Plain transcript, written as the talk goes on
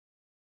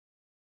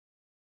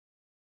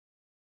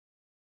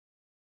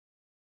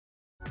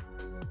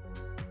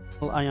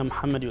I am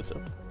Muhammad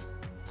Yusuf.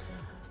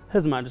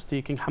 His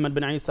Majesty King Hamad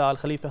bin Isa Al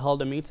Khalifa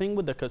held a meeting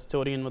with the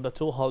custodian of the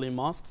two holy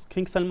mosques,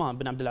 King Salman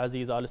bin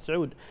Abdulaziz Al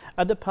Saud,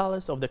 at the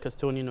palace of the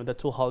custodian of the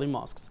two holy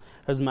mosques.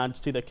 His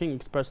Majesty the King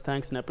expressed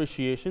thanks and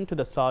appreciation to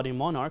the Saudi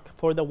monarch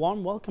for the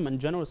warm welcome and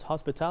generous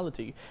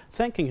hospitality,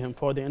 thanking him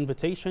for the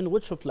invitation,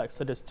 which reflects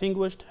the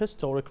distinguished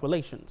historic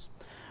relations.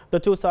 The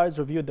two sides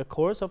reviewed the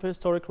course of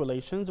historic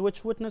relations,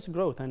 which witnessed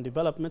growth and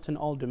development in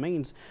all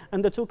domains,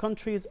 and the two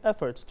countries'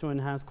 efforts to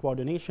enhance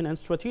coordination and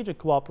strategic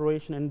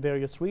cooperation in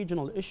various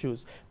regional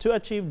issues to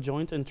achieve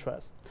joint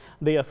interests.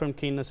 They affirmed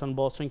keenness on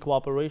bolstering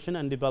cooperation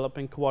and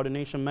developing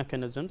coordination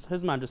mechanisms.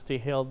 His Majesty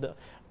hailed the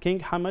King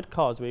Hamad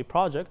Causeway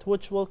project,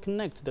 which will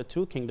connect the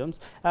two kingdoms,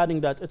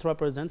 adding that it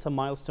represents a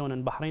milestone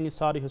in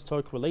Bahraini-Saudi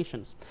historic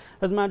relations.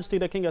 His Majesty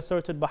the King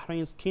asserted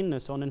Bahrain's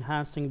keenness on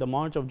enhancing the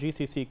march of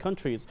GCC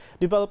countries,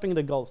 developing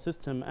the Gulf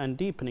system and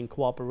deepening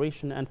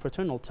cooperation and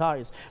fraternal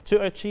ties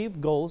to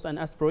achieve goals and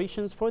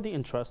aspirations for the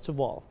interests of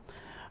all.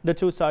 The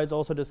two sides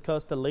also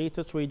discussed the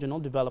latest regional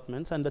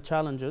developments and the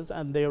challenges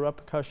and their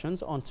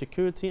repercussions on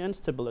security and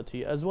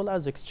stability, as well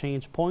as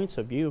exchange points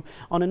of view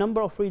on a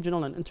number of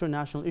regional and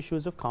international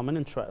issues of common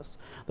interest.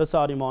 The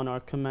Saudi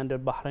monarch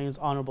commended Bahrain's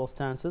honorable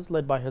stances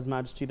led by His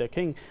Majesty the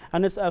King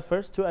and its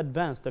efforts to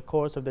advance the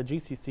course of the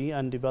GCC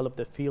and develop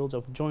the fields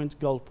of joint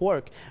Gulf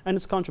work and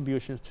its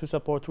contributions to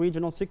support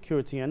regional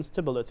security and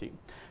stability.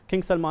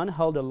 King Salman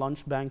held a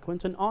lunch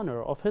banquet in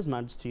honor of His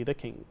Majesty the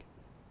King.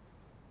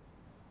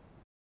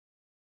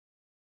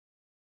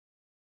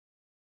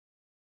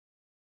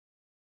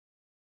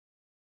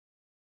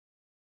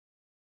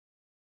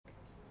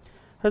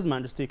 His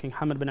Majesty King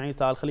Hamad bin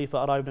Isa Al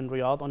Khalifa arrived in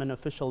Riyadh on an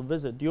official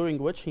visit, during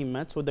which he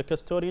met with the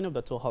custodian of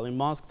the two holy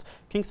mosques,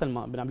 King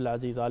Salman bin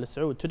Abdulaziz Al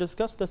Saud, to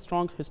discuss the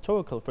strong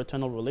historical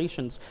fraternal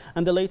relations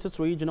and the latest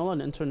regional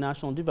and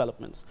international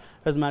developments.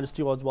 His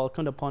Majesty was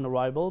welcomed upon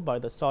arrival by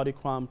the Saudi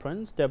Crown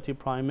Prince, Deputy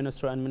Prime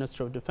Minister and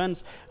Minister of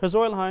Defense, His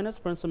Royal Highness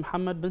Prince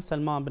Mohammed bin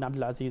Salman bin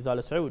Abdulaziz Al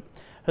Saud.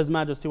 His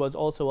Majesty was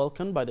also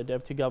welcomed by the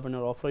Deputy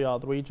Governor of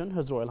Riyadh region,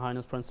 His Royal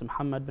Highness Prince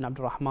Mohammed bin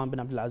Abdurrahman bin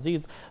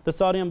Abdulaziz, the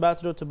Saudi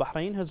Ambassador to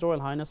Bahrain, His Royal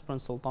Highness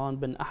Prince Sultan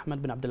bin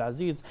Ahmed bin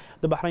Abdulaziz,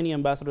 the Bahraini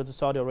Ambassador to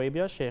Saudi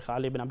Arabia, Sheikh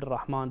Ali bin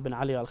Abdurrahman bin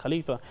Ali Al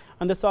Khalifa,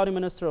 and the Saudi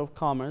Minister of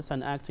Commerce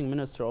and Acting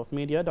Minister of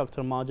Media,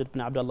 Dr. Majid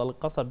bin Abdullah Al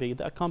Qasabi,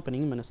 the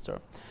accompanying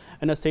minister.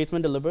 In a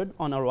statement delivered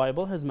on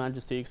arrival, His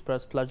Majesty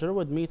expressed pleasure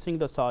with meeting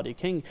the Saudi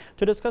King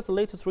to discuss the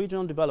latest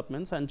regional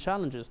developments and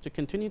challenges to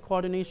continue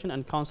coordination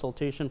and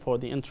consultation for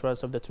the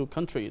interests of the two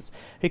countries.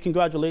 He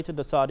congratulated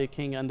the Saudi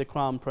King and the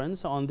Crown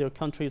Prince on their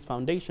country's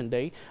foundation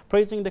day,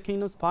 praising the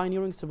kingdom's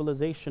pioneering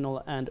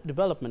civilizational and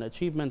development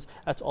achievements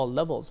at all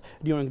levels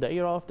during the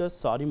era of the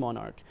Saudi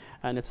monarch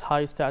and its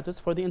high status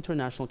for the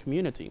international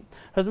community.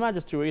 His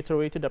Majesty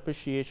reiterated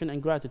appreciation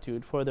and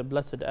gratitude for the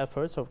blessed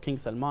efforts of King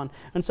Salman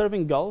in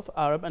serving Gulf,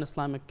 Arab and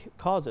Islamic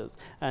causes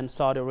and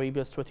Saudi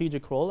Arabia's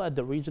strategic role at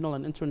the regional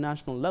and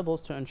international levels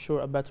to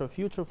ensure a better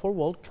future for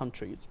world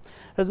countries.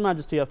 His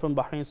Majesty affirmed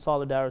Bahrain's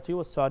solidarity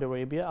with Saudi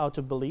Arabia out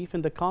of belief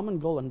in the common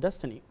goal and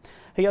destiny.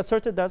 He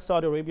asserted that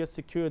Saudi Arabia's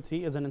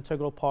security is an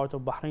integral part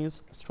of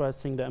Bahrain's,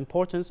 stressing the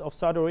importance of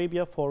Saudi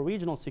Arabia for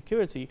regional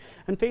security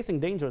and facing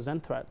dangers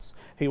and threats.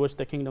 He wished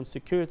the kingdom's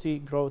security,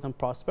 growth and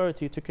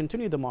prosperity to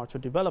continue the march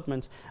of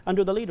development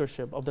under the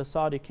leadership of the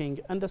Saudi King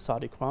and the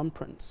Saudi Crown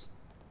Prince.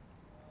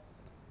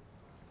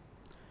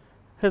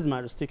 His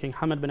Majesty King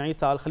Hamad bin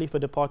Isa Al Khalifa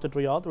departed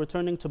Riyadh,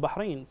 returning to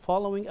Bahrain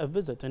following a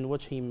visit in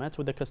which he met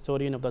with the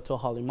custodian of the two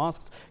holy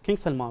mosques, King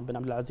Salman bin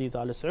Abdulaziz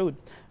Al Saud.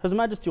 His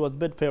Majesty was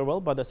bid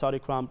farewell by the Saudi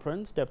Crown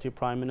Prince, Deputy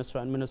Prime Minister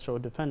and Minister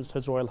of Defense,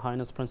 His Royal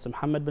Highness Prince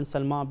Mohammed bin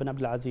Salman bin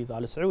Abdulaziz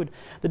Al Saud,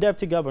 the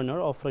Deputy Governor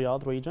of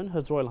Riyadh region,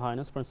 His Royal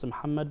Highness Prince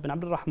Mohammed bin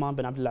Abdurrahman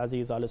bin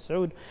Abdulaziz Al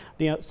Saud,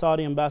 the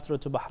Saudi Ambassador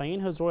to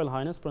Bahrain, His Royal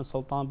Highness Prince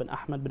Sultan bin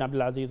Ahmed bin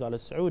Abdulaziz Al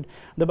Saud,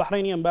 the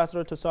Bahraini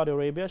Ambassador to Saudi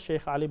Arabia,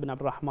 Sheikh Ali bin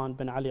Abdurrahman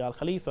bin Ali Al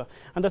Khalifa,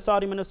 and the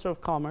Saudi Minister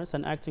of Commerce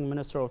and Acting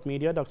Minister of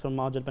Media, Dr.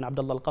 Majid bin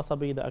Abdullah Al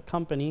Qasabi, the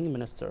accompanying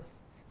minister.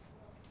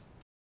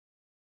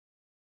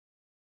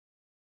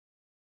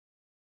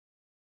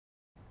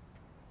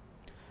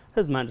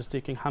 His Majesty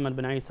King Hamad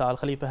bin Isa Al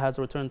Khalifa has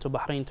returned to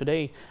Bahrain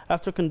today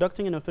after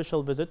conducting an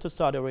official visit to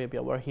Saudi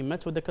Arabia, where he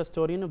met with the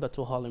custodian of the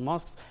two holy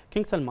mosques,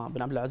 King Salman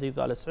bin Abdulaziz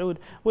Al Saud,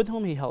 with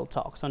whom he held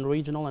talks on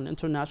regional and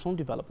international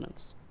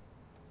developments.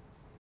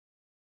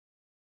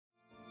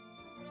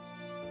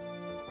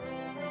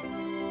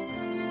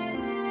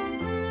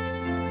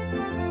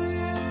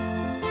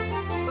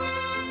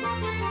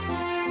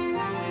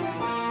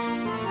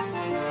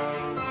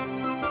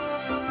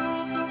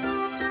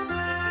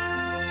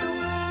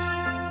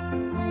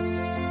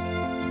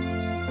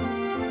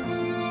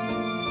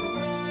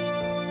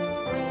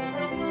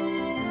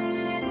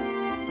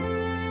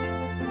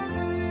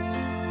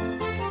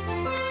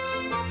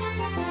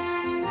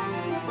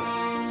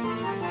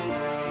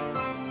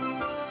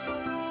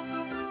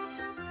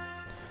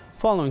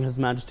 Following His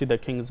Majesty the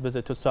King's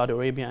visit to Saudi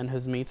Arabia and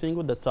his meeting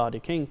with the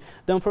Saudi King,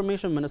 the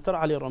Information Minister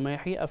Ali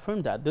Rumayhi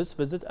affirmed that this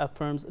visit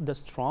affirms the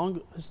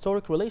strong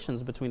historic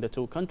relations between the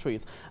two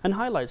countries and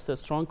highlights the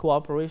strong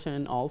cooperation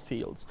in all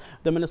fields.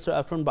 The minister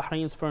affirmed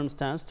Bahrain's firm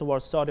stance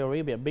towards Saudi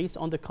Arabia based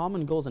on the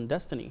common goals and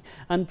destiny,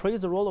 and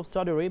praised the role of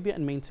Saudi Arabia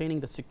in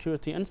maintaining the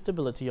security and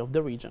stability of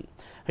the region.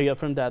 He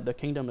affirmed that the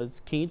kingdom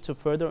is keen to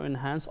further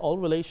enhance all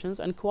relations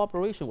and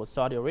cooperation with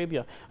Saudi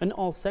Arabia in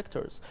all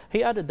sectors.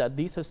 He added that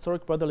these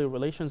historic brotherly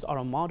relations are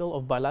a model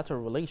of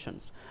bilateral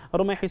relations.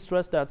 Rumayhi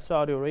stressed that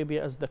Saudi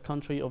Arabia is the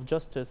country of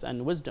justice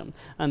and wisdom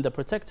and the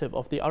protective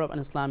of the Arab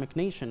and Islamic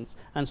nations,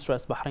 and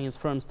stressed Bahrain's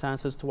firm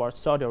stances towards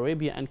Saudi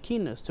Arabia and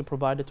keenness to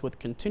provide it with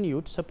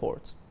continued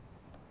support.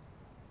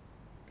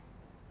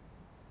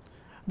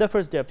 The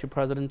first Deputy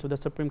President of the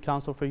Supreme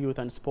Council for Youth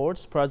and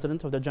Sports,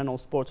 President of the General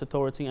Sports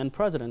Authority and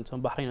President of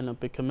Bahrain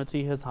Olympic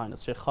Committee, His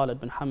Highness Sheikh Khalid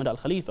bin Hamad Al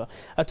Khalifa,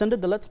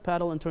 attended the Let's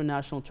Paddle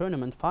International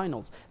Tournament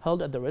finals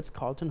held at the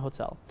Ritz-Carlton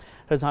Hotel.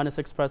 His Highness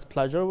expressed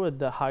pleasure with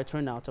the high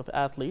turnout of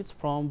athletes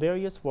from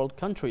various world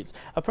countries,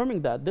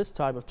 affirming that this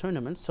type of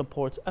tournament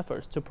supports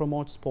efforts to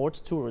promote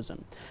sports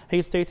tourism.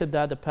 He stated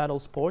that the paddle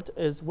sport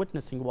is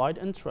witnessing wide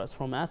interest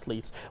from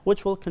athletes,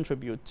 which will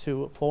contribute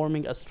to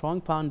forming a strong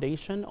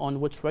foundation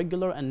on which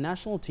regular and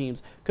national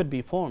teams could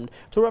be formed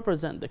to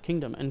represent the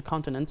kingdom in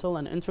continental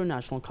and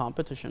international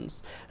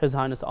competitions. His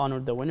Highness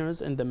honored the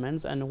winners in the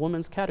men's and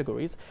women's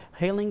categories,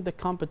 hailing the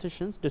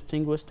competition's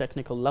distinguished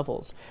technical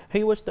levels.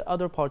 He wished the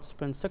other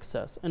participants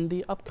success in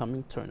the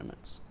upcoming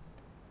tournaments.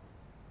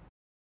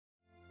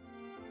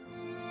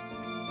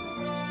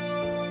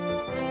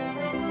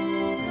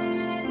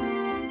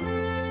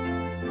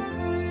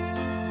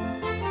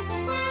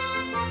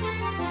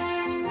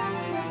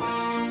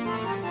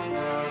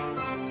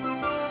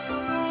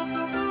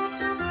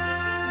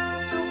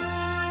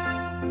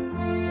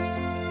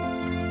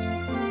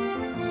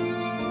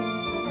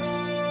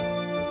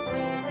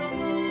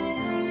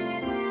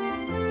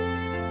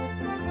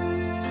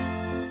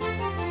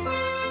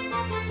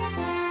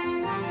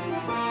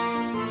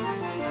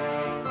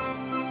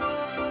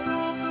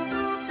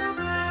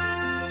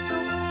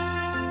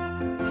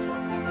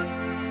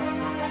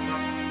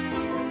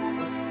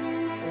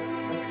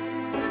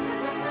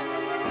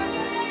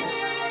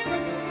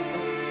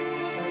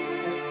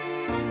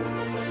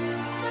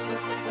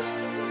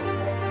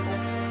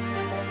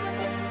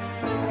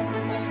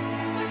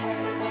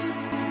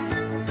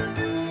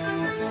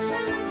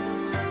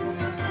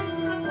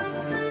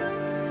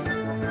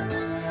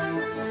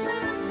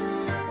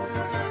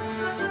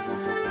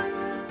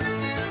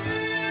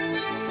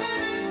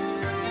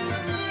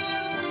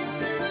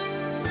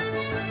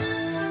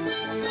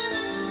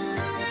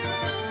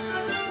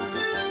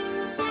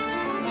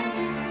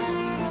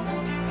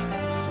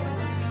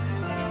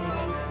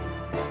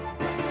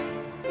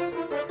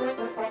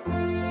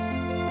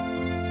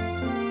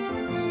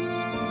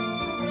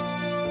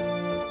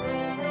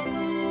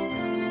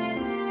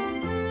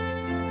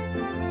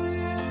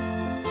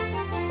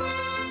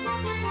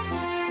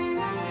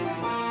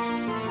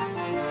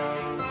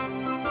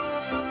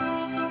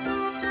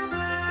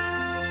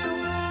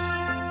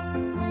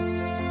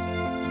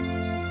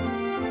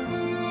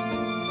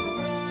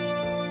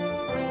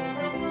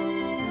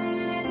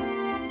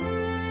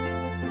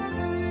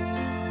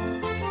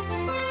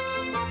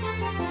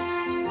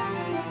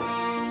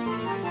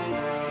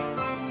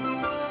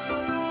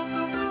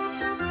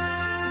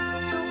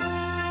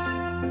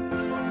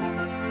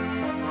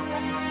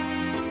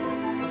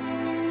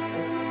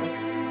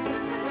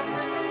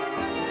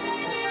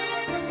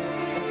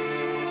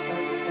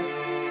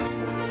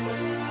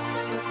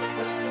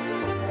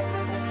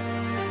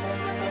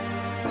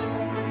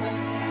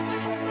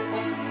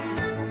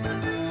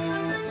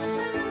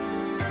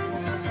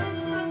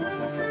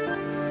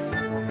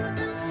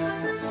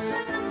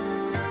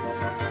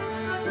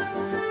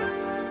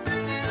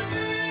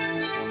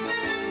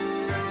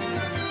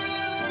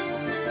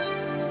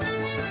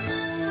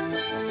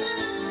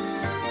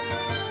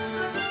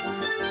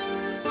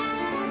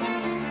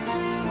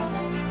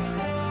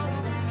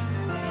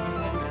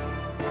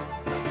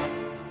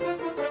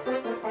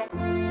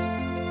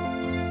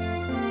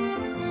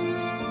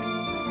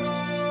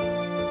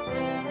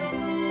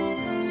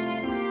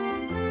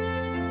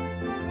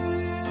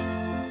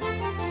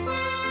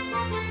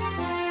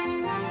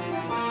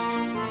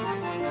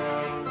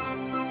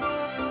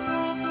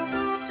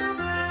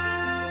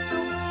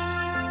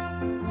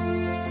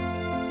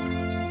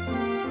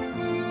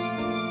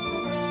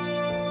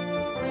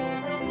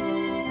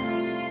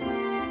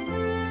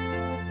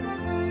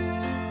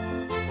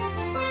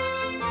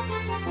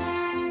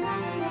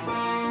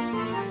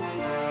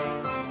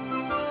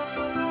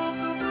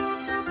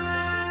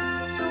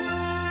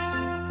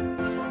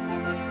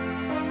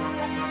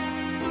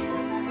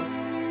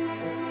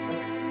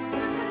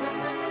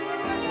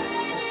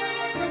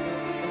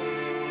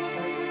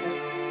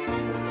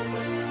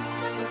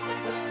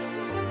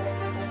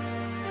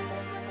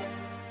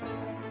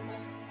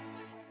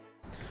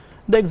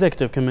 The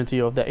Executive Committee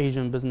of the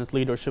Asian Business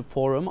Leadership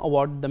Forum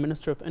awarded the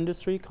Minister of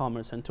Industry,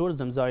 Commerce and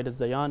Tourism Zaid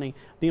Al-Zayani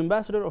the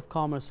Ambassador of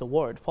Commerce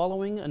Award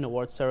following an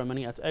award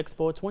ceremony at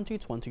Expo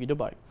 2020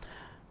 Dubai.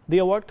 The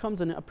award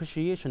comes in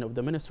appreciation of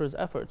the Minister's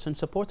efforts in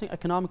supporting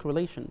economic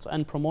relations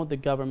and promote the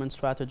government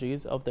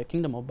strategies of the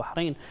Kingdom of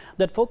Bahrain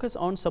that focus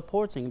on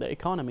supporting the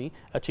economy,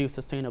 achieve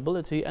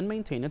sustainability and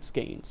maintain its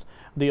gains.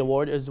 The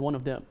award is one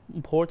of the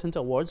important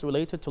awards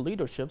related to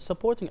leadership,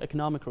 supporting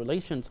economic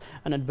relations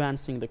and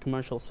advancing the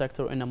commercial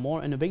sector in a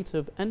more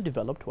innovative and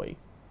developed way.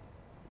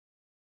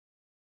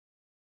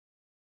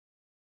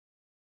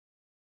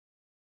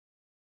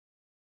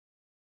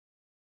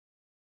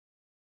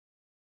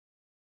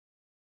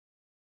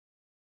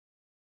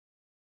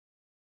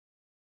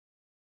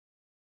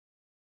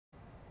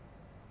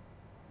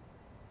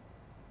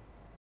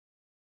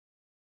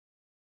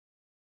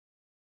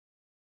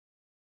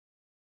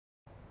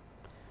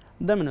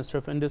 The Minister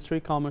of Industry,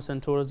 Commerce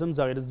and Tourism,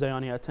 Zaid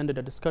Al-Zayani, attended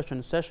a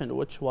discussion session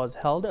which was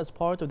held as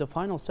part of the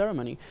final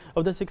ceremony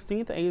of the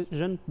 16th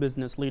Asian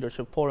Business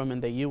Leadership Forum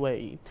in the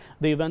UAE.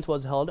 The event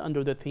was held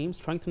under the theme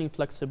Strengthening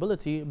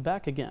Flexibility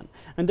Back Again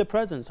in the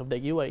presence of the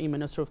UAE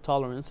Minister of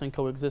Tolerance and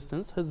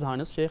Coexistence, His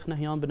Highness Sheikh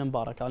Nahyan bin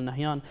Mbarak Al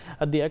Nahyan,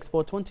 at the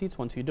Expo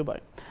 2020 Dubai.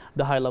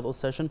 The high-level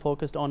session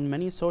focused on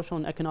many social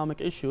and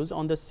economic issues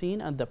on the scene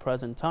at the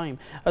present time,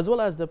 as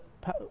well as the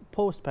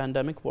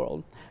post-pandemic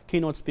world.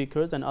 Keynote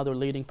speakers and other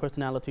leading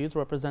personalities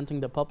representing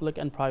the public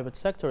and private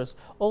sectors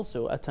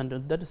also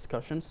attended the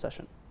discussion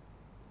session.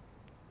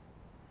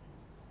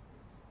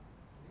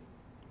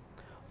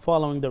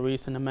 Following the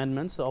recent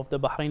amendments of the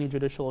Bahraini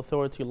Judicial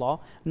Authority law,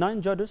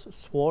 9 judges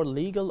swore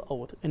legal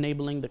oath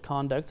enabling the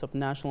conduct of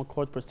national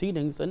court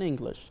proceedings in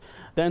English.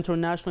 The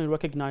internationally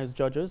recognized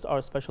judges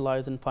are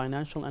specialized in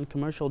financial and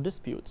commercial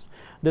disputes.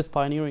 This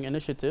pioneering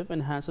initiative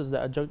enhances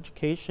the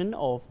adjudication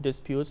of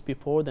disputes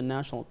before the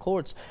national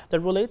courts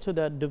that relate to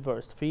the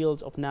diverse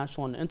fields of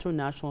national and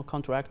international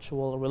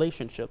contractual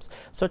relationships,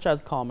 such as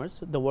commerce,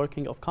 the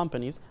working of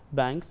companies,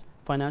 banks,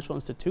 financial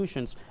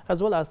institutions,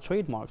 as well as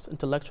trademarks,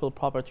 intellectual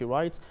property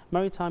rights,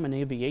 maritime and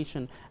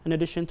aviation, in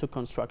addition to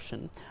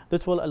construction.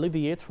 This will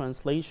alleviate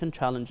translation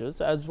challenges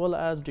as well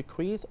as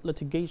decrease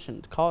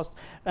litigation costs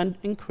and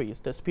increase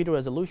the speedy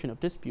resolution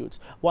of disputes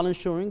while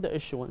ensuring the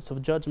issuance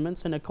of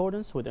judgments in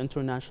accordance with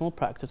international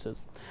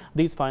practices.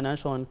 These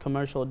financial and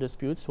commercial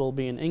disputes will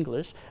be in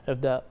English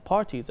if the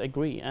parties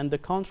agree and the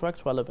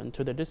contract relevant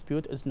to the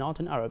dispute is not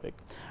in Arabic.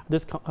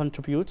 This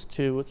contributes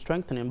to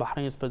strengthening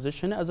Bahrain's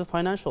position as a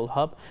financial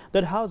hub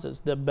that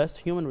houses the best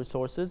human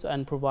resources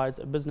and provides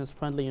a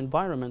business-friendly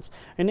environment,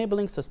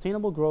 enabling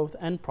sustainable growth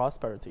and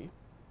prosperity.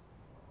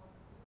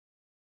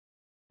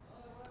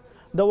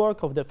 The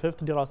work of the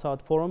 5th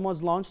Dirasat Forum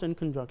was launched in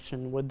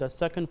conjunction with the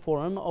 2nd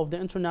Forum of the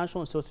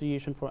International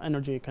Association for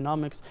Energy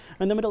Economics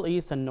in the Middle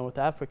East and North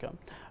Africa.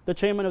 The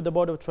chairman of the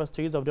Board of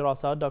Trustees of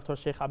Dirasat, Dr.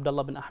 Sheikh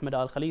Abdullah bin Ahmed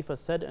Al Khalifa,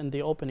 said in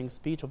the opening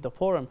speech of the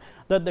forum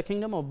that the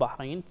Kingdom of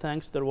Bahrain,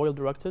 thanks to the royal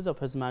directives of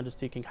His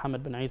Majesty King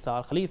Hamad bin Isa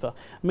Al Khalifa,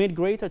 made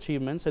great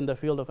achievements in the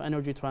field of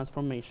energy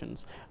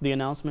transformations. The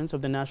announcements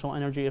of the National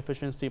Energy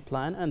Efficiency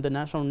Plan and the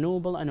National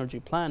Renewable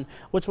Energy Plan,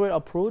 which were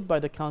approved by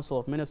the Council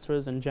of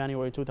Ministers in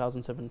January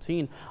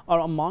 2017, are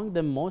among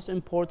the most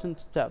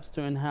important steps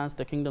to enhance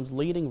the Kingdom's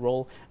leading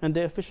role in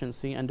the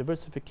efficiency and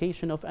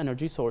diversification of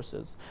energy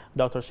sources.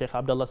 Dr. Sheikh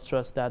Abdullah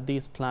stressed that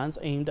these plans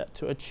aimed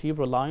to achieve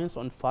reliance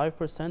on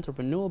 5% of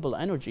renewable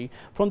energy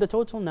from the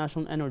total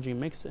national energy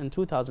mix in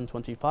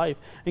 2025,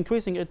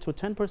 increasing it to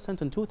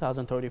 10% in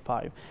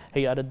 2035.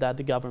 He added that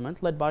the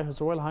government, led by His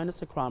Royal Highness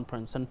the Crown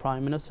Prince and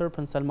Prime Minister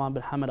Prince Salman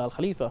bin Hamad Al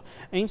Khalifa,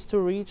 aims to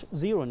reach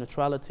zero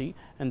neutrality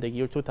in the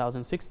year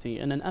 2060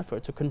 in an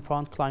effort to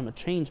confront climate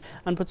change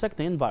and protect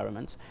the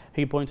environment.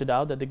 He pointed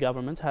out that the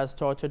government has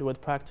started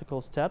with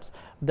practical steps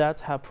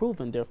that have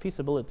proven their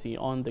feasibility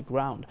on the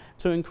ground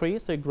to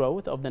increase the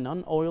growth of the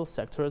non-oil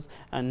sectors,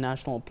 and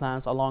national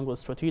plans along with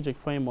strategic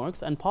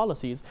frameworks and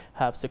policies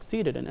have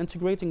succeeded in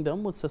integrating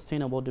them with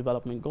sustainable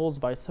development goals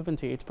by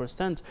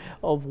 78%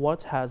 of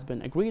what has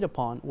been agreed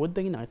upon with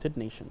the United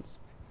Nations.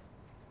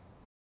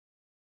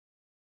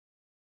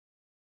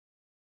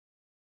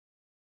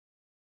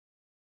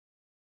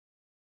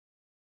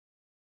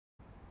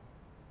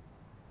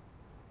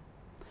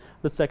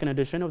 The second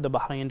edition of the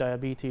Bahrain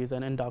Diabetes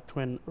and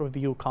Endocrine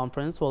Review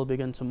Conference will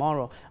begin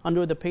tomorrow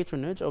under the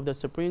patronage of the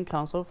Supreme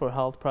Council for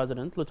Health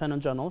President,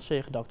 Lieutenant General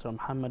Sheikh Dr.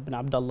 Mohammed bin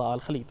Abdullah Al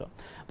Khalifa.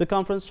 The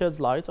conference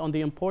sheds light on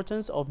the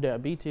importance of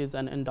Diabetes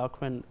and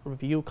Endocrine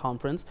Review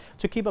Conference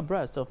to keep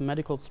abreast of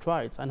medical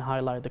strides and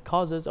highlight the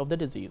causes of the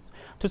disease.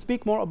 To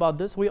speak more about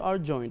this, we are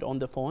joined on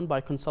the phone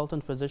by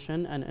consultant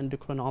physician and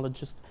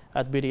endocrinologist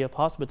at BDF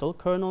Hospital,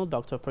 Colonel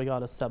Dr.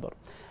 Faryal Al-Sabr.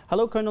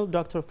 Hello, Colonel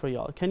Dr.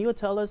 Faryal. Can you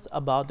tell us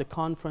about the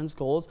conference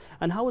goals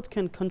and how it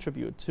can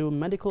contribute to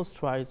medical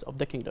strides of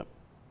the kingdom?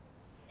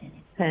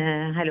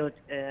 Hello,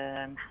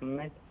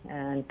 Mohammed,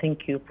 and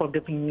thank you for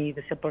giving me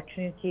this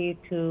opportunity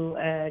to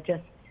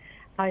just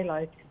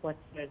highlight what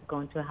is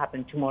going to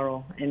happen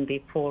tomorrow in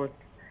the 4th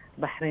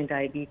Bahrain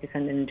Diabetes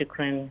and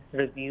Endocrine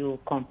Review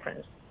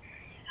Conference.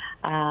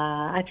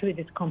 Actually,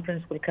 this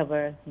conference will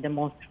cover the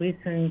most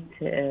recent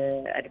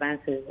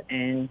advances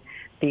in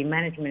the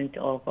management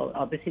of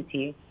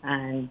obesity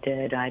and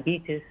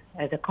diabetes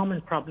as a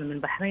common problem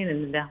in Bahrain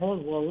and in the whole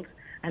world.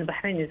 And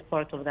Bahrain is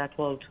part of that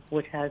world,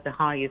 which has the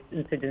highest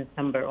incidence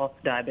number of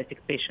diabetic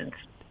patients.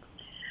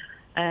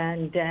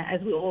 And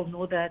as we all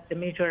know that the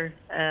major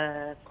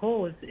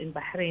cause in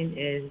Bahrain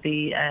is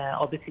the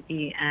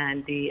obesity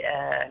and the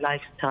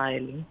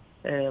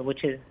lifestyle,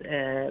 which is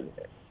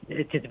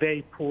it is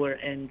very poor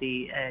in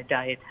the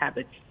diet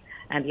habits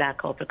and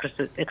lack of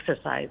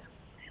exercise.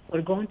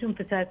 We're going to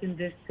emphasize in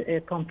this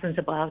conference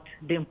about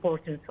the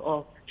importance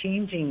of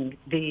changing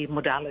the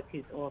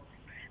modalities of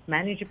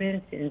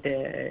management in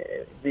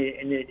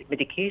the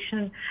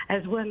medication,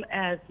 as well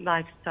as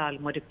lifestyle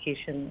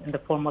modification in the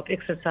form of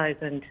exercise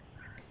and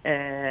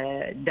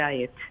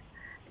diet.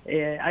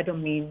 I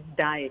don't mean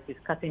diet is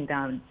cutting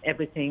down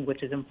everything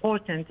which is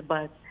important,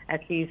 but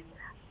at least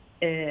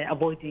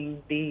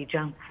avoiding the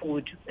junk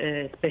food,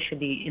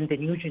 especially in the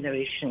new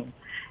generation,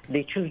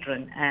 the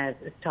children as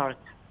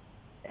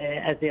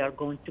they are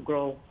going to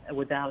grow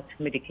without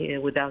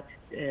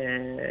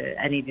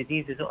any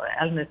diseases or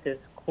illnesses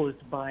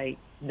caused by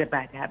the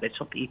bad habits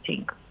of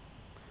eating.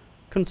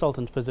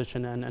 Consultant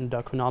physician and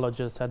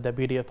endocrinologist at the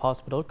BDF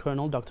Hospital,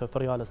 Colonel Dr.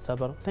 Faryal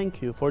Al-Sabr,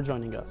 thank you for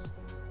joining us.